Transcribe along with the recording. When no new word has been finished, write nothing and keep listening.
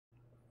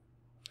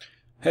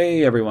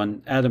Hey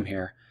everyone, Adam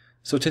here.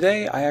 So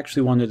today I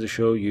actually wanted to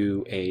show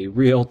you a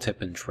real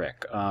tip and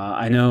trick.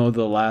 I know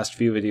the last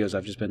few videos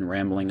I've just been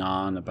rambling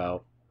on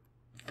about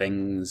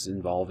things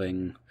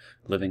involving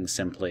living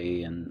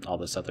simply and all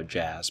this other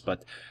jazz,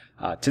 but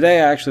today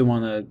I actually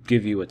want to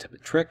give you a tip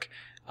and trick,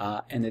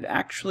 and it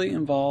actually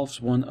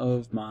involves one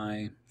of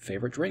my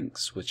favorite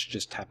drinks, which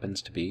just happens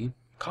to be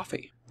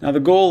coffee. Now the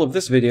goal of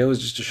this video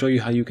is just to show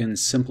you how you can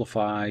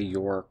simplify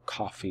your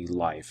coffee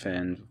life,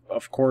 and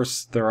of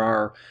course there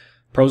are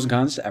pros and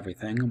cons to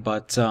everything,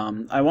 but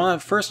I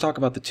want to first talk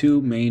about the two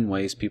main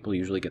ways people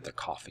usually get their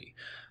coffee.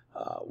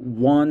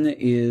 One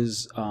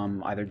is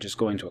either just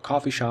going to a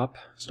coffee shop,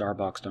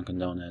 Starbucks, Dunkin'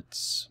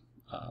 Donuts,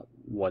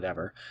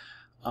 whatever.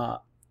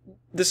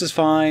 This is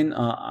fine.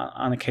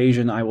 On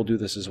occasion I will do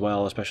this as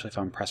well, especially if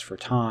I'm pressed for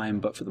time,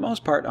 but for the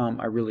most part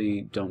I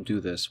really don't do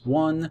this.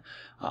 One,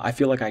 I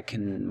feel like I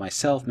can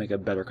myself make a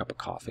better cup of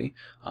coffee.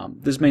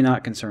 This may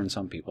not concern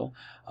some people.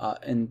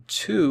 And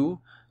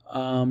two,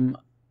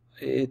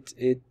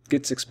 it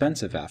gets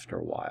expensive after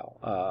a while.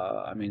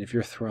 I mean, if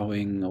you're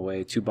throwing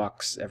away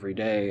 $2 every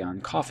day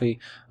on coffee,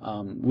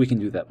 we can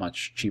do that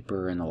much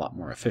cheaper and a lot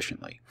more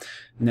efficiently.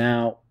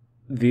 Now,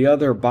 the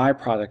other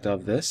byproduct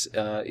of this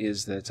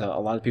is that a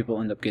lot of people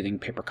end up getting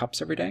paper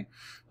cups every day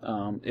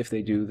if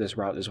they do this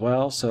route as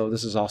well. So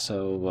this is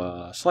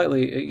also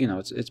slightly,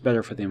 it's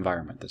better for the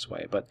environment this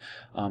way. But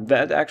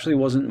that actually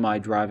wasn't my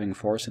driving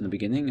force in the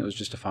beginning. It was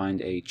just to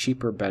find a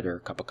cheaper, better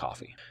cup of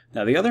coffee.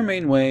 Now the other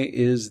main way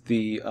is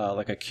the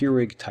like a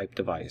Keurig type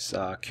device.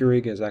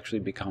 Keurig has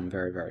actually become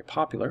very, very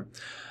popular.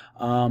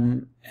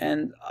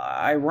 And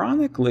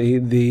ironically,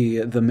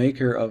 the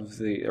maker of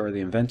the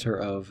inventor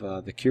of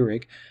the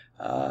Keurig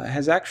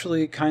has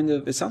actually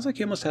it sounds like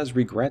he almost has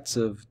regrets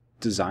of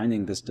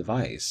designing this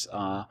device.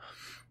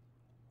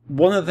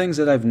 One of the things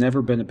that I've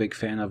never been a big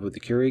fan of with the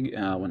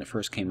Keurig when it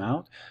first came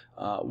out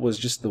was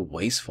just the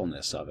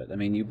wastefulness of it. I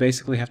mean, you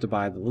basically have to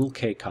buy the little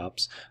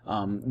K-cups.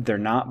 They're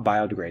not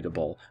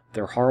biodegradable.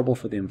 They're horrible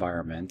for the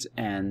environment,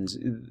 and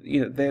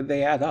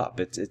they add up.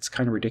 It's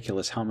kind of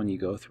ridiculous how many you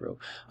go through.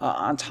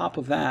 On top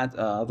of that,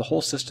 the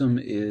whole system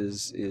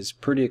is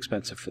pretty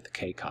expensive for the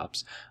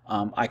K-cups.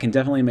 I can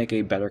definitely make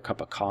a better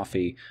cup of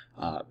coffee.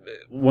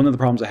 One of the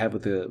problems I have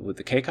with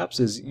the K-cups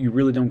is you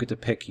really don't get to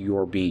pick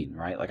your bean,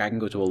 right? Like I can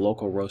go to a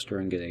local roaster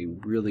and get a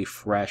really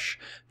fresh,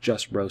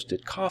 just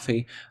roasted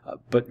coffee,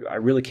 but I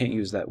really can't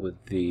use that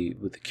with the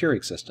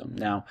Keurig system.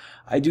 Now,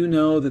 I do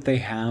know that they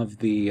have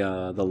the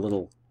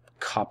little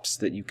cups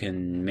that you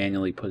can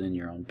manually put in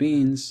your own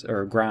beans,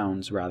 or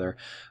grounds rather,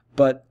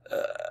 but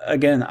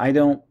again, I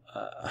don't.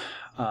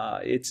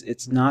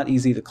 It's not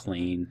easy to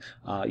clean.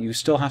 You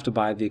still have to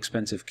buy the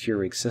expensive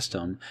Keurig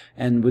system,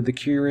 and with the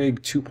Keurig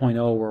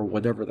 2.0 or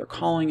whatever they're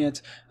calling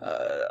it,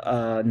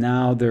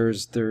 now they're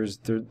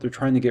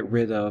trying to get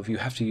rid of. You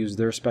have to use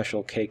their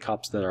special K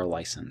cups that are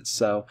licensed.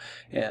 So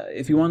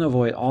if you want to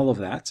avoid all of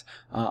that,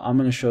 I'm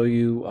going to show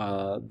you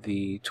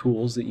the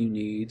tools that you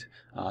need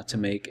to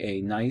make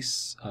a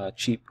nice,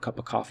 cheap cup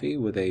of coffee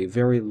with a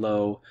very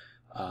low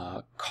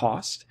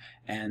cost.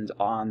 And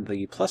on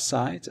the plus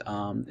side,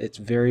 it's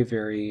very,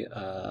 very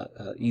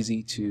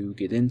easy to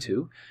get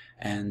into,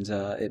 and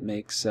it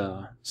makes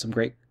some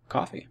great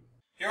coffee.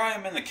 Here I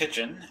am in the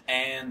kitchen,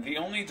 and the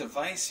only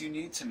device you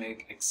need to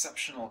make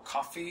exceptional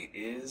coffee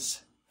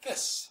is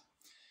this.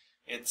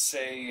 It's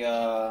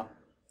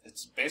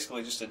it's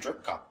basically just a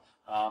drip cup.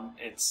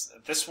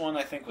 This one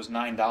I think was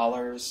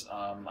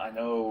 $9. I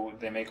know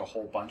they make a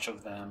whole bunch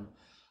of them.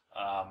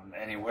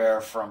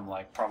 Anywhere from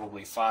like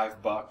probably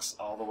 $5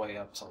 all the way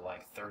up to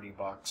like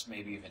 $30,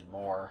 maybe even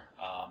more.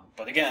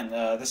 But again,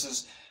 this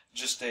is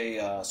just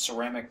a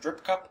ceramic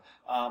drip cup.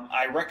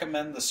 I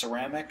recommend the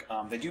ceramic.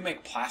 They do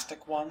make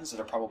plastic ones that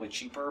are probably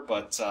cheaper,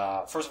 but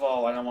first of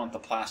all, I don't want the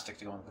plastic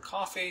to go into the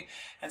coffee,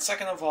 and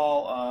second of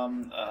all,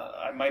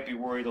 I might be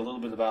worried a little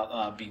bit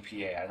about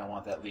BPA. I don't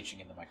want that leaching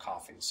into my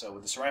coffee. So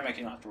with the ceramic,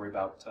 you don't have to worry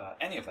about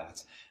any of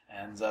that.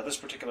 And this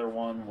particular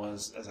one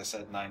was, as I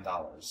said,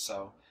 $9.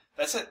 So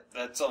that's it.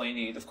 That's all you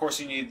need. Of course,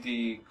 you need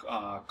the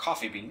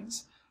coffee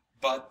beans,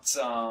 but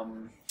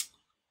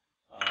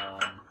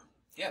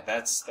yeah,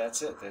 that's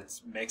it.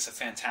 It makes a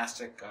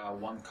fantastic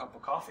 1 cup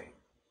of coffee.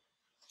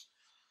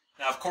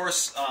 Now, of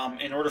course,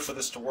 in order for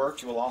this to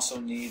work, you will also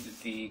need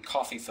the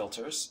coffee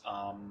filters.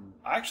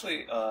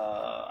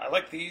 I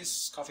like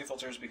these coffee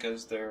filters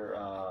because they're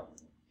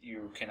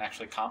you can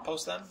actually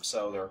compost them,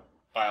 so they're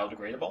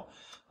biodegradable,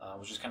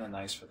 which is kind of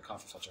nice for the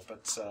coffee filter.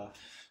 But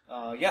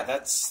yeah,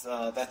 that's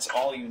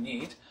all you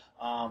need.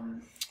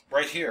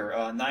 Right here,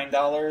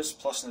 $9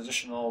 plus an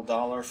additional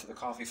 $1 for the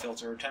coffee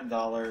filter,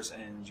 $10,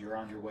 and you're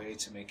on your way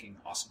to making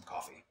awesome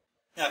coffee.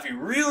 Now, if you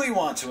really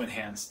want to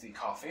enhance the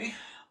coffee,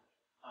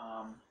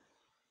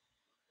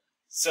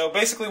 so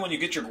basically when you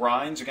get your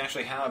grinds, you can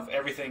actually have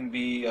everything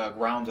be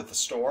ground at the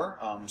store,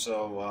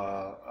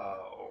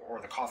 or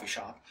the coffee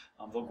shop.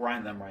 They'll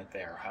grind them right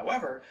there.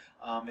 However,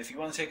 if you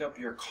want to take up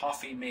your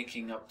coffee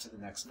making up to the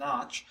next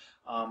notch,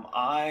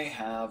 I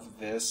have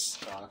this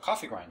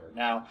coffee grinder.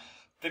 Now,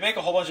 They make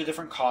a whole bunch of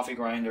different coffee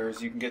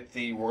grinders. You can get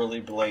the Whirly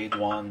Blade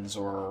ones,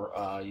 or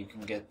you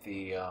can get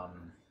the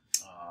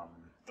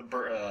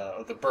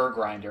burr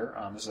grinder.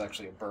 This is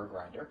actually a burr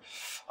grinder.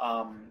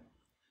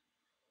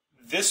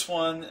 This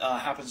one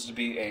happens to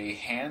be a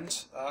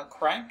hand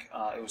crank.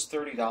 It was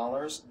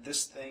 $30.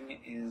 This thing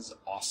is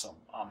awesome.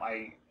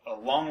 A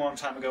long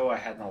time ago, I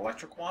had an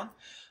electric one,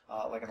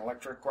 like an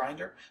electric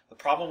grinder. The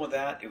problem with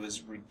that, it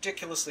was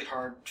ridiculously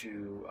hard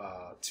to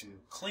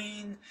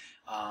clean.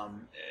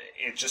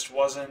 It just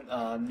wasn't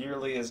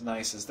nearly as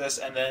nice as this.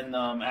 And then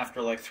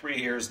after like 3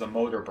 years, the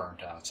motor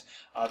burnt out.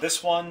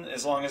 This one,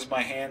 as long as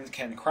my hand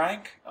can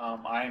crank,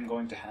 I am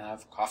going to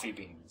have coffee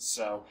beans.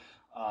 So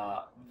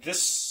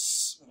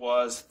this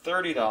was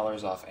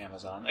 $30 off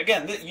Amazon.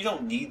 Again, you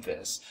don't need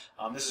this.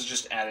 This is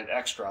just added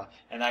extra.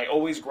 And I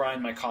always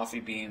grind my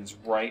coffee beans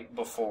right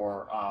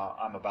before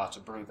I'm about to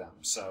brew them.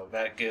 So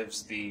that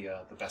gives the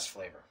best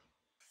flavor.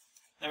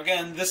 Now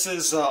again, this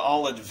is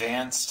all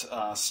advanced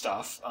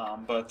stuff,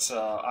 but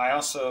I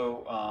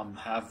also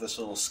have this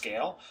little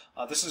scale.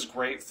 This is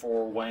great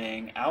for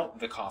weighing out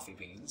the coffee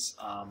beans.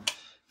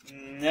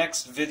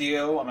 Next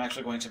video, I'm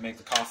actually going to make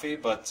the coffee,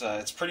 but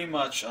it's pretty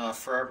much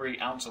for every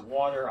ounce of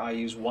water, I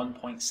use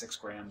 1.6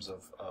 grams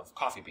of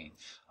coffee bean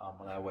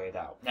when I weigh it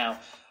out. Now,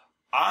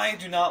 I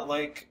do not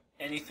like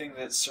anything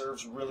that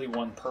serves really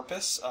one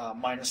purpose,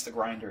 minus the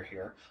grinder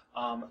here.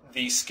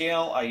 The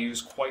scale I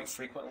use quite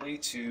frequently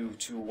to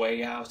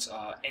weigh out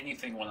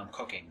anything when I'm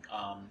cooking.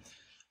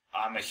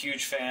 I'm a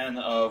huge fan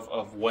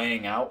of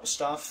weighing out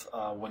stuff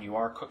when you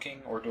are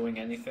cooking or doing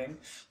anything.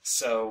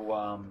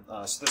 So,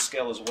 so this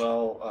scale is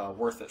well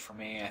worth it for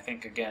me. I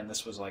think, again,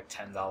 this was like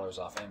 $10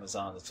 off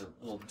Amazon. It's a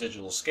little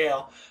digital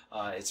scale.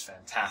 It's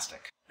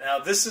fantastic. Now,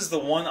 this is the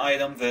one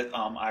item that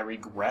I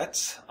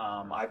regret.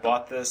 I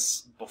bought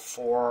this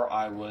before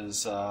I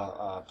was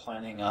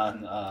planning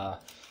on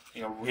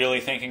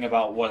really thinking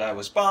about what I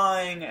was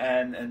buying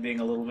and being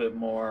a little bit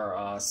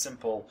more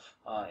simple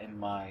in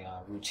my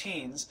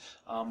routines.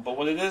 But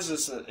what it is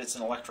it's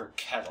an electric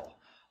kettle.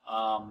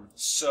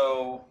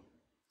 So,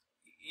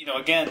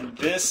 again,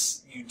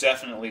 this you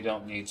definitely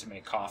don't need to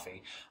make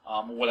coffee.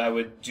 What I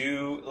would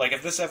do, like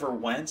if this ever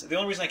went, the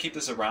only reason I keep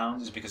this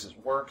around is because it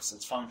works,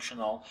 it's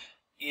functional.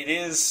 It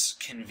is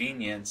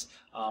convenient,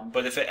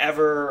 but if it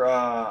ever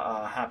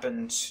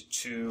happened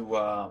to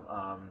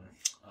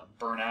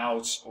burn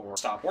out or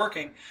stop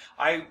working,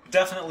 I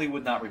definitely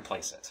would not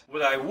replace it.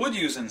 What I would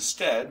use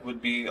instead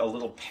would be a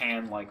little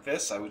pan like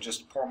this. I would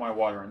just pour my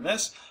water in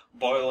this,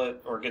 boil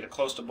it or get it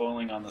close to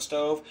boiling on the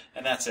stove,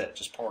 and that's it.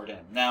 Just pour it in.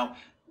 Now,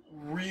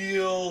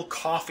 real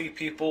coffee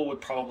people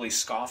would probably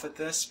scoff at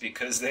this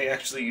because they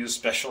actually use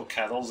special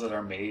kettles that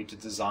are made to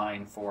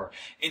design for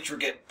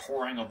intricate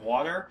pouring of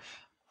water.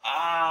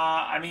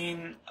 I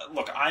mean,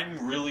 look,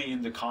 I'm really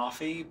into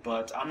coffee,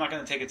 but I'm not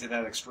going to take it to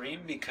that extreme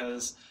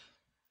because,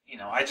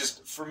 I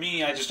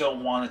just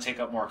don't want to take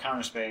up more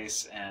counter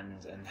space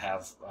and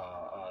have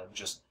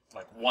just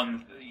like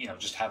one,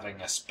 just having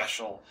a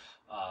special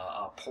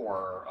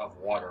pour of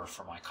water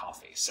for my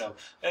coffee. So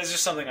it's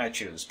just something I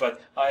choose.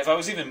 But if I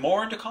was even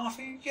more into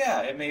coffee,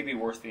 yeah, it may be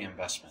worth the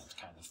investment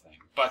kind of thing.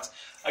 But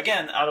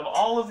again, out of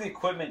all of the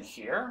equipment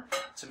here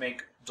to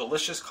make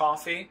delicious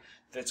coffee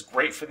that's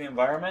great for the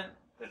environment,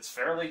 that's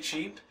fairly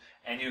cheap,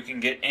 and you can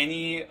get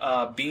any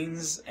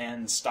beans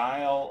and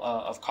style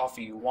of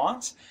coffee you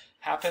want,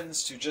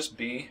 happens to just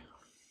be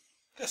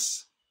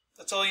this.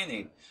 That's all you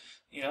need.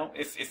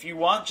 If you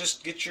want,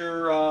 just get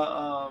your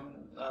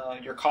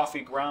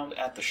coffee ground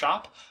at the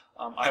shop.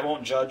 I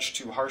won't judge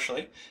too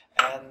harshly.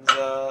 And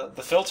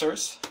the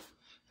filters,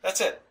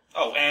 that's it.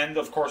 Oh, and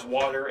of course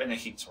water and a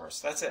heat source.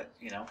 That's it.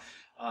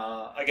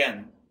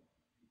 Again,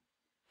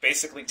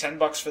 basically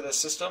 $10 for this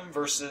system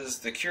versus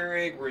the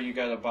Keurig where you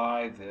got to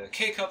buy the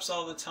K-cups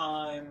all the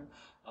time,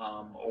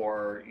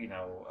 or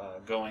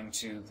going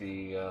to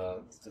the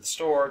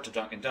store, to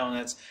Dunkin'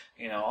 Donuts.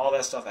 All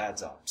that stuff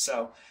adds up.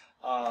 So,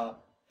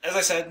 as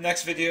I said,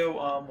 next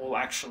video we'll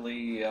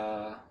actually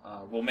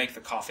we'll make the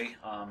coffee.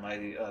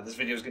 This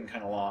video is getting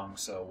kind of long,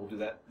 so we'll do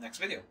that next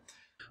video.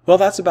 Well,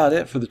 that's about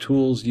it for the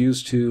tools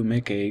used to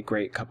make a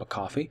great cup of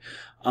coffee.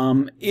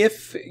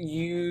 If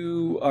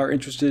you are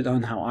interested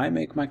on how I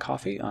make my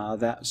coffee,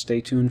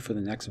 stay tuned for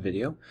the next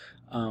video.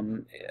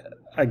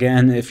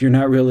 Again, if you're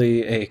not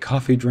really a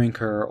coffee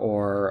drinker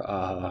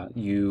or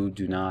you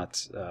do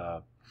not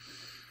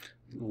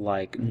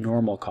like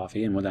normal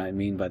coffee, and what I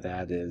mean by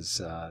that is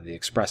the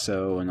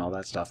espresso and all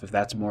that stuff, if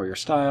that's more your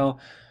style,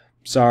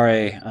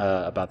 sorry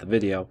about the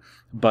video.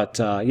 But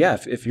yeah,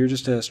 if you're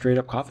just a straight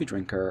up coffee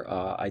drinker,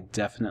 I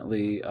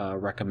definitely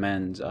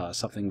recommend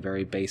something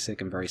very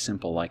basic and very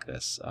simple like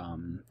this.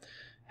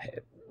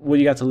 What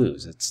do you got to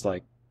lose? It's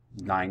like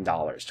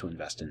 $9 to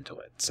invest into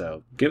it,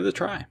 so give it a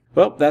try.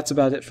 Well, that's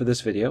about it for this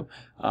video.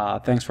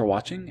 Thanks for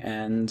watching,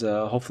 and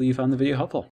hopefully you found the video helpful.